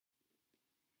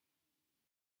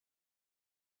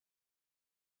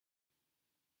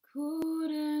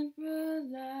Couldn't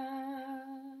relax,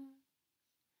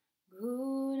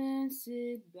 couldn't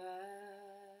sit back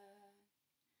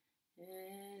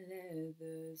and let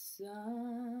the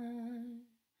sun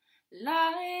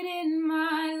light in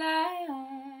my life.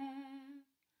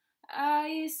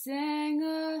 I sang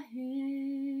a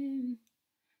hymn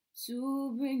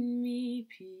to bring me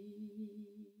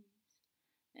peace,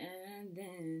 and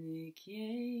then it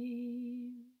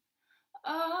came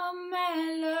a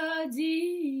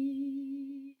melody.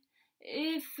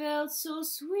 It felt so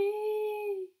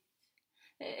sweet,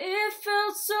 it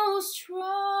felt so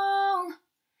strong.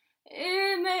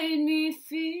 It made me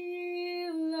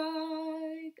feel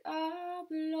like I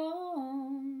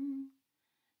belong,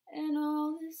 and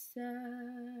all the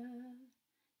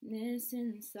sadness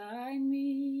inside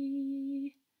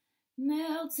me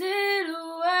melted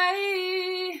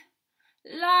away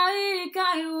like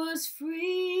I was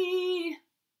free.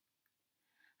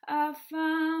 I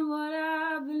found what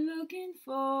I've been looking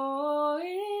for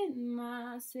in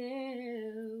myself.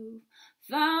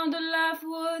 Found a life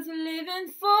worth living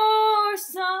for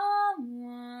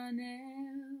someone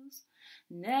else.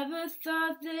 Never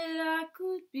thought that I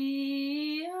could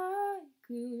be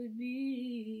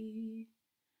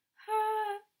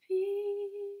happy.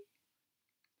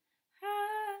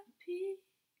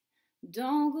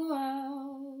 Don't go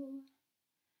out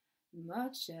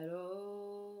much at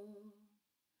all.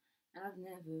 I've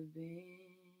never been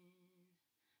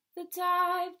the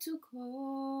type to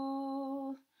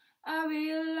call. I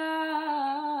realized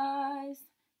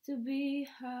to be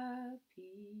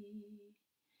happy,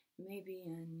 maybe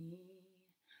I need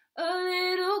a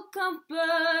little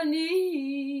company.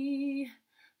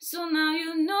 So now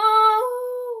you know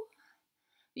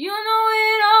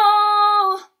it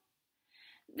all,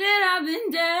 that I've been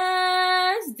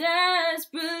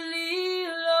desperately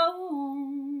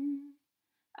alone.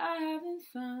 I haven't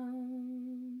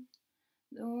found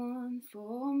the one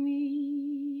for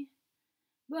me,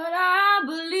 but I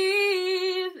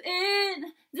believe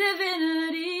in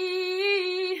divinity.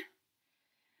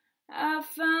 I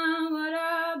found what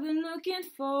I've been looking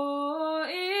for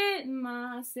in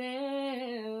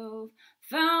myself.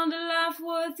 Found a life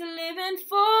worth living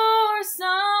for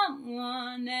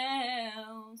someone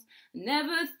else.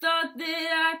 Never thought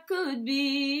that I could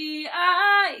be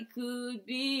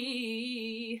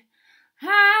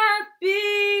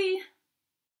happy.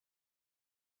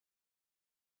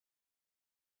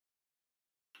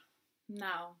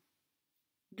 Now,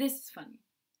 this is funny,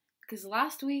 because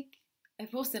last week I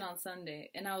posted on Sunday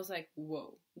and I was like,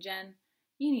 whoa, Jen,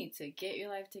 you need to get your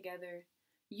life together.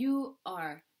 You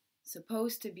are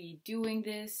supposed to be doing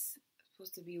this,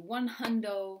 supposed to be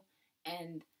 100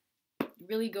 and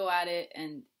really go at it,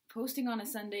 and posting on a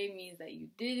Sunday means that you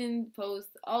didn't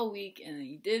post all week and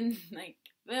you didn't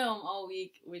film all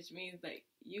week, which means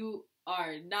you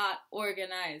are not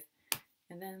organized.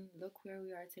 And then look where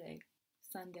we are today,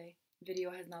 Sunday.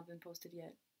 Video has not been posted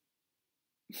yet.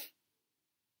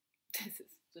 This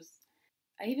is just,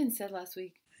 I even said last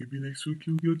week, maybe next week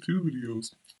you'll get 2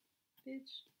 videos.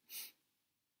 Bitch.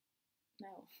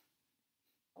 No.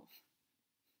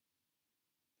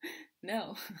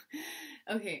 No.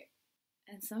 Okay.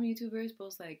 And some YouTubers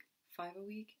post 5 a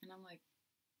week, and I'm like,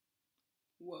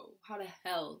 whoa, how the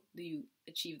hell do you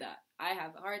achieve that? I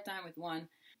have a hard time with 1.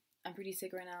 I'm pretty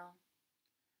sick right now.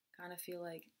 Kind of feel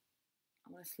like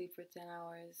I want to sleep for 10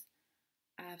 hours.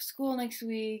 I have school next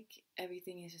week.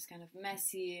 Everything is just kind of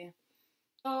messy.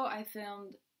 So I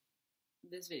filmed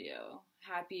this video.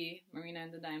 Happy Marina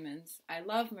and the Diamonds. I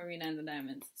love Marina and the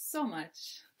Diamonds so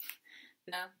much.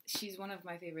 She's one of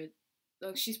my favorite.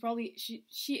 Look, she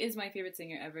is my favorite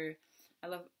singer ever. I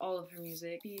love all of her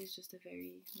music. It's just a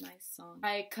very nice song.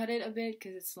 I cut it a bit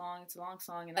because it's long. It's a long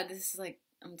song, and this is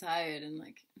I'm tired and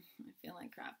I feel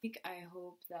like crap. I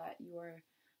hope that you are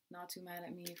not too mad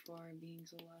at me for being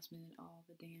so last minute all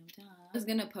the damn time. I was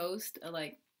gonna post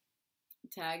a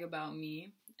tag about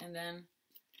me, and then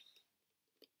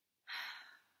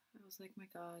I was like, my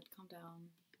God, calm down.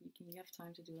 You have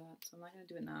time to do that, so I'm not gonna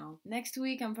do it now. Next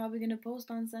week, I'm probably gonna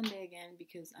post on Sunday again,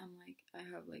 because I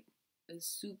have a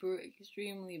super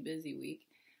extremely busy week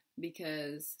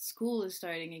because school is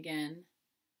starting again,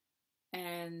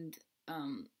 and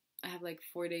I have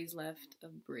 4 days left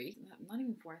of break. Not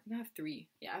even 4, I think I have 3.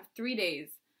 Yeah, I have 3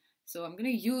 days, so I'm gonna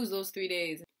use those 3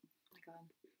 days. Oh my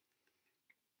God.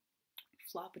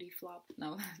 Floppity flop.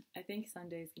 No, I think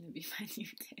Sunday is gonna be my new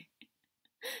day.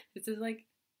 This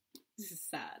is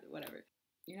sad, whatever.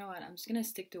 You know what, I'm just gonna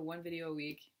stick to 1 video a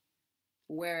week,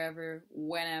 wherever,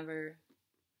 whenever,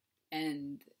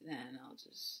 and then I'll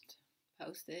just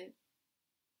post it.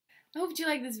 I hope you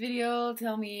like this video.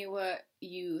 Tell me what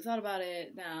you thought about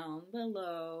it down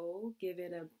below. Give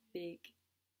it a big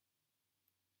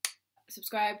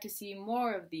subscribe to see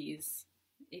more of these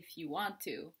if you want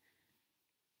to.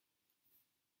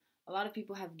 A lot of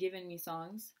people have given me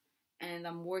songs and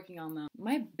I'm working on them.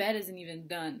 My bed isn't even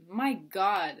done. My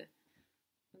God.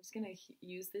 I'm just gonna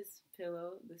use this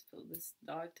pillow, this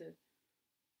dog to...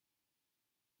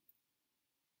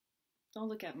 Don't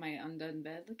look at my undone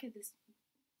bed. Look at this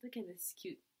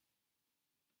cute...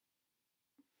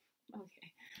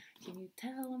 Okay. Can you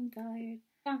tell I'm tired?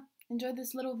 Yeah, enjoy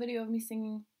this little video of me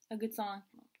singing a good song.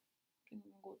 I'm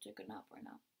gonna go take a nap right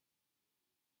now.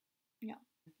 Yeah.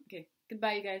 Okay,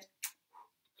 goodbye you guys.